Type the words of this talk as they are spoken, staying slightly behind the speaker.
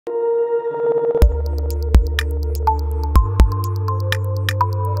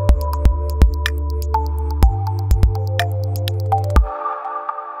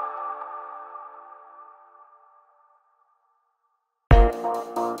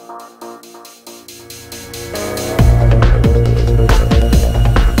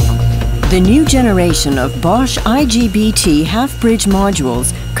The new generation of Bosch IGBT half-bridge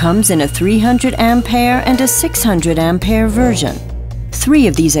modules comes in a 300 ampere and a 600 ampere version. 3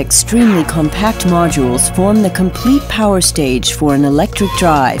 of these extremely compact modules form the complete power stage for an electric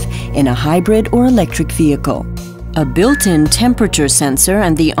drive in a hybrid or electric vehicle. A built-in temperature sensor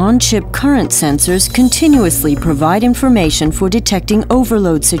and the on-chip current sensors continuously provide information for detecting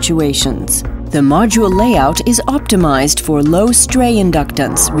overload situations. The module layout is optimized for low stray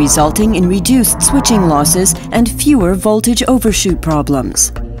inductance, resulting in reduced switching losses and fewer voltage overshoot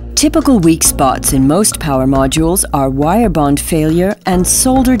problems. Typical weak spots in most power modules are wire bond failure and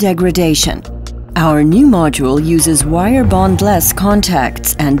solder degradation. Our new module uses Wirebond-less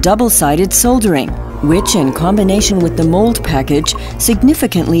contacts and double-sided soldering, which in combination with the mold package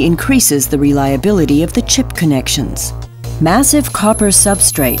significantly increases the reliability of the chip connections. Massive copper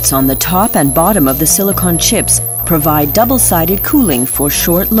substrates on the top and bottom of the silicon chips provide double-sided cooling for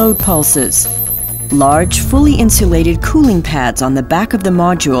short load pulses. Large, fully insulated cooling pads on the back of the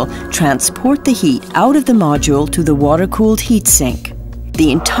module transport the heat out of the module to the water-cooled heatsink.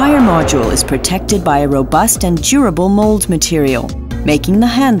 The entire module is protected by a robust and durable mold material, making the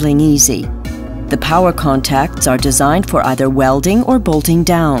handling easy. The power contacts are designed for either welding or bolting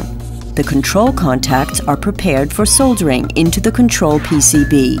down. The control contacts are prepared for soldering into the control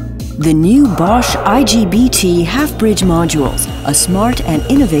PCB. The new Bosch IGBT half-bridge modules, a smart and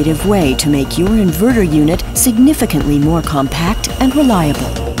innovative way to make your inverter unit significantly more compact and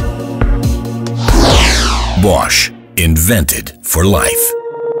reliable. Bosch, invented for life.